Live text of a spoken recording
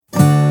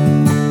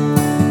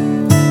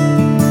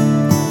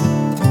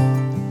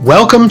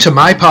Welcome to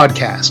my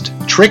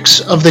podcast,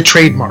 Tricks of the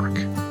Trademark.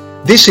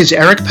 This is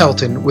Eric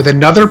Pelton with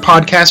another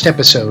podcast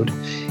episode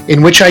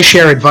in which I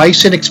share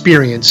advice and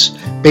experience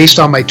based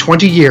on my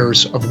 20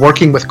 years of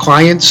working with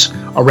clients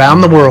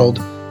around the world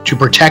to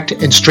protect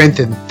and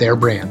strengthen their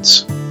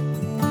brands.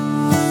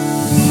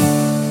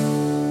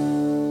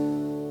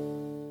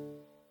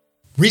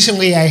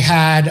 Recently, I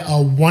had a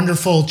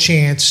wonderful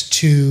chance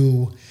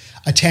to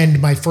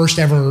attend my first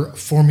ever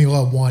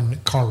Formula One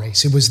car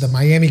race. It was the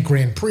Miami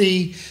Grand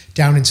Prix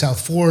down in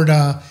South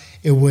Florida.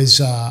 It was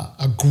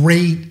a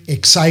great,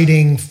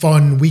 exciting,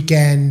 fun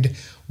weekend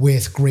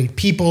with great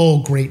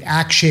people, great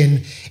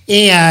action.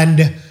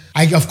 And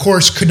I, of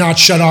course, could not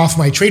shut off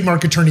my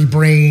trademark attorney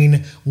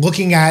brain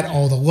looking at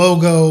all the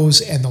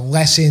logos and the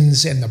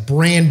lessons and the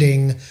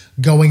branding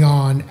going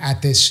on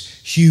at this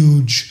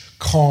huge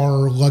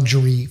car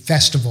luxury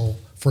festival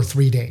for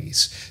 3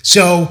 days.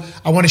 So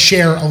I want to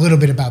share a little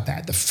bit about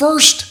that. The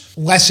first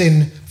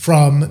lesson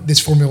from this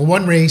Formula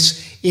One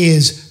race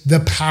is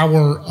the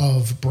power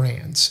of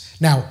brands.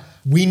 Now,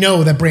 we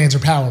know that brands are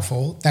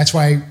powerful. That's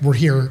why we're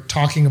here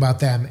talking about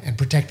them and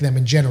protecting them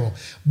in general.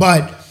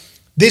 But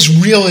this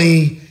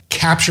really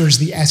captures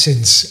the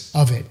essence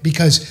of it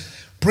because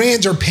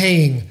brands are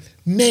paying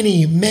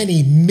many,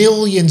 many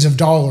millions of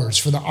dollars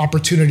for the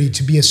opportunity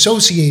to be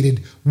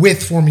associated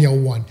with Formula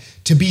One,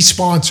 to be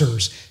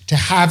sponsors, to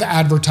have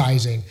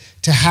advertising,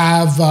 to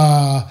have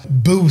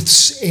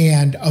booths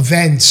and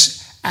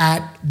events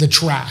at the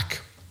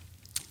track.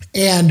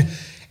 And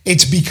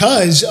it's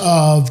because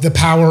of the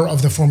power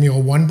of the Formula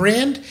One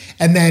brand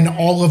and then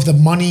all of the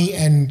money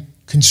and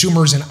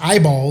consumers and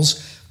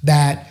eyeballs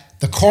that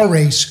the car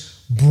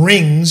race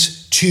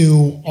brings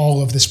to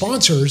all of the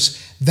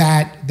sponsors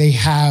that they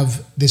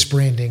have this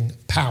branding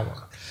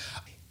power.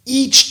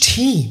 Each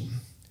team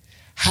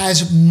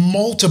has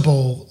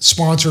multiple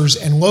sponsors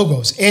and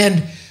logos,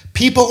 and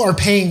people are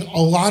paying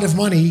a lot of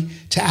money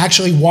to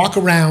actually walk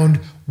around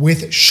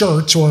with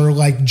shirts or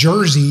like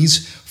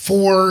jerseys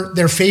for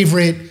their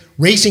favorite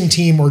racing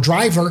team or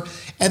driver,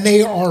 and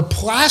they are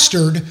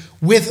plastered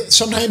with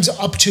sometimes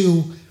up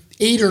to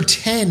 8 or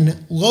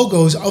 10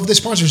 logos of the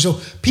sponsor. So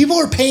people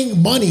are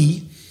paying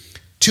money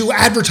to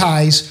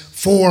advertise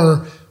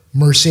for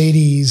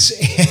Mercedes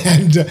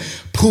and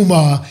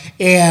Puma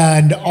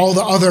and all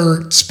the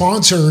other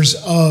sponsors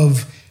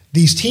of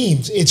these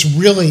teams. It's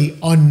really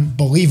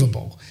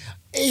unbelievable.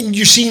 And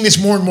you're seeing this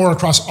more and more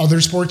across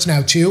other sports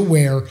now too,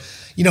 where,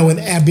 you know, and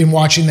I've been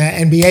watching the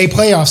NBA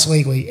playoffs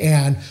lately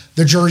and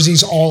the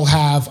jerseys all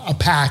have a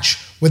patch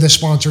with a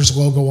sponsor's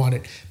logo on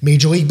it.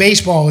 Major League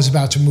Baseball is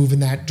about to move in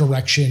that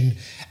direction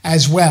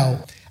as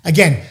well.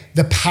 Again,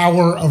 the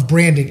power of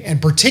branding, and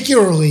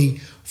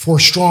particularly for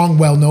strong,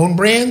 well-known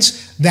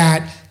brands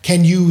that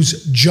can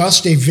use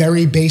just a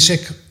very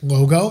basic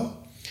logo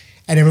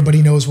and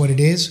everybody knows what it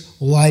is,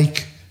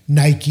 like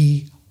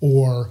Nike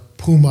or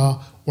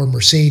Puma or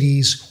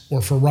Mercedes or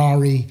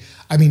Ferrari.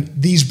 I mean,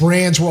 these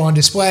brands were on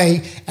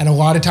display and a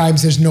lot of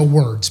times there's no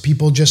words.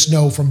 People just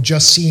know from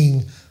just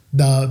seeing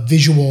the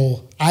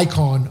visual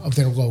icon of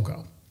their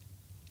logo.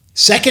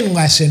 Second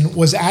lesson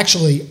was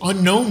actually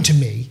unknown to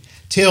me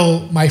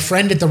till my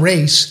friend at the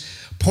race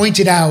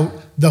pointed out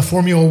the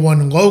Formula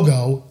One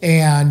logo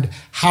and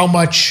how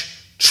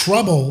much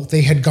trouble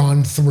they had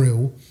gone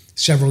through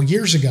several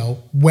years ago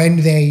when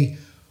they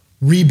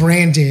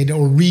rebranded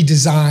or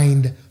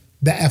redesigned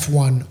the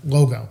F1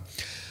 logo.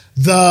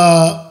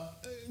 The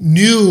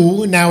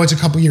new, now it's a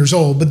couple years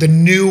old, but the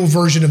new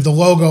version of the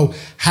logo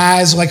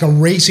has like a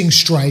racing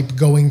stripe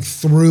going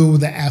through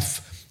the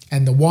F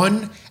and the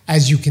 1,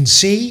 as you can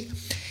see.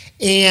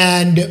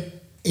 And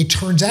it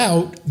turns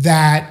out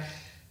that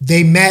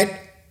they met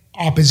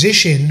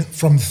opposition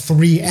from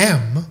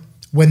 3M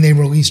when they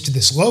released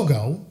this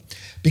logo,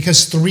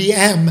 because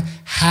 3M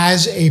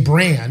has a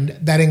brand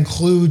that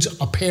includes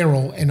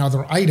apparel and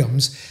other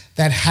items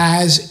that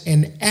has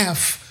an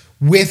F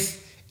with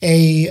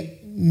a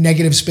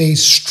negative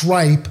space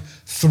stripe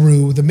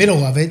through the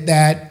middle of it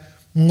that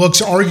looks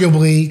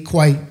arguably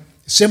quite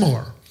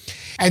similar.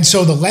 And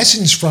so the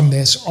lessons from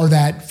this are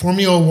that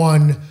Formula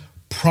One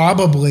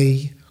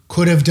probably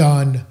could have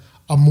done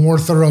a more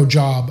thorough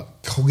job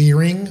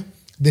clearing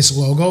this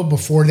logo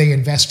before they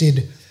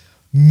invested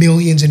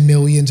millions and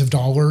millions of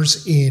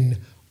dollars in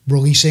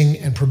releasing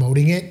and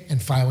promoting it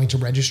and filing to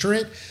register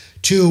it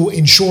to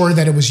ensure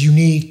that it was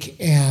unique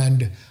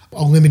and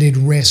a limited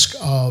risk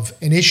of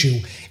an issue.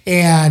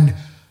 And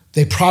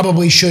they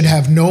probably should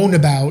have known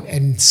about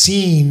and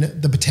seen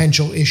the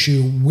potential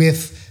issue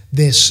with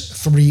this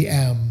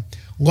 3M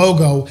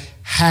logo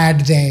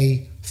had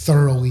they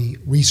thoroughly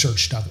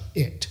researched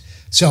it.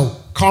 So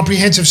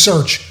comprehensive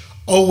search,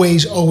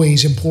 always,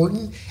 always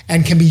important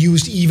and can be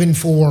used even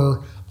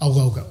for a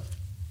logo.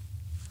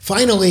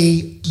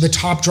 Finally, the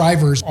top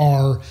drivers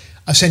are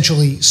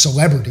essentially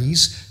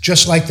celebrities,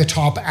 just like the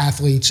top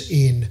athletes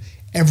in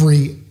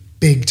every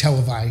big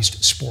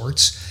televised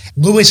sports.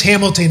 Lewis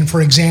Hamilton,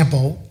 for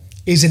example,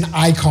 is an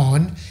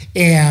icon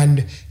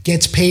and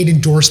gets paid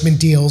endorsement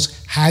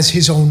deals, has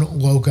his own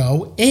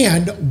logo,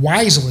 and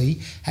wisely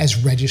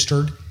has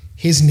registered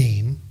his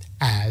name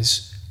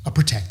as a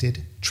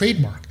protected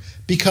trademark,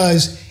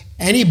 because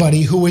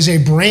anybody who is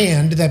a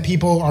brand that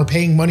people are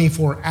paying money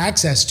for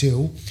access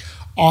to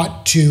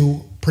ought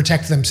to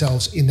protect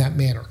themselves in that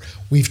manner.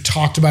 We've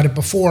talked about it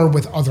before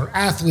with other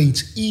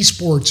athletes,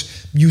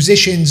 esports,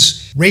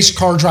 musicians. Race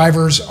car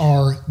drivers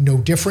are no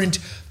different.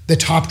 The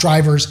top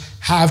drivers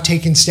have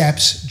taken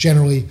steps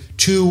generally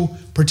to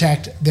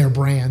protect their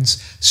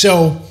brands.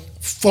 So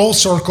full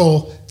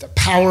circle, the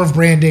power of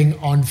branding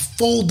on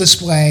full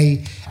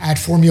display at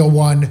Formula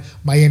One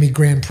Miami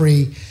Grand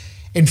Prix.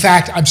 In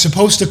fact, I'm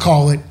supposed to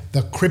call it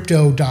the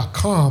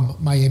Crypto.com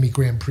Miami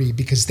Grand Prix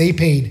because they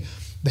paid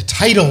the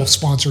title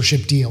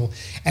sponsorship deal,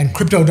 and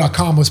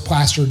Crypto.com was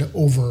plastered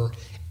over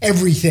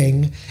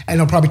everything. And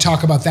I'll probably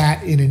talk about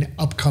that in an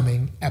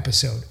upcoming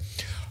episode.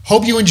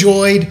 Hope you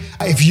enjoyed.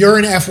 If you're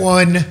an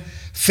F1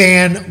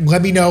 fan,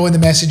 let me know in the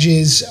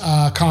messages,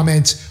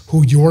 comments,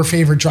 who your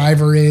favorite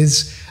driver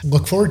is.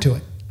 Look forward to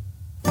it.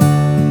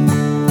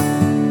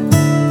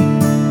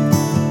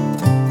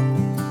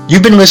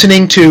 You've been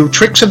listening to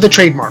Tricks of the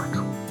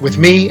Trademark with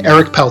me,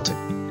 Eric Pelton.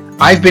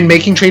 I've been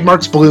making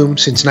trademarks bloom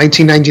since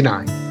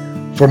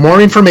 1999. For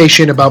more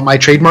information about my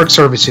trademark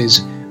services,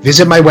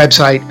 visit my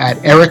website at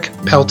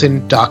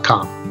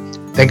ericpelton.com.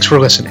 Thanks for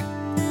listening.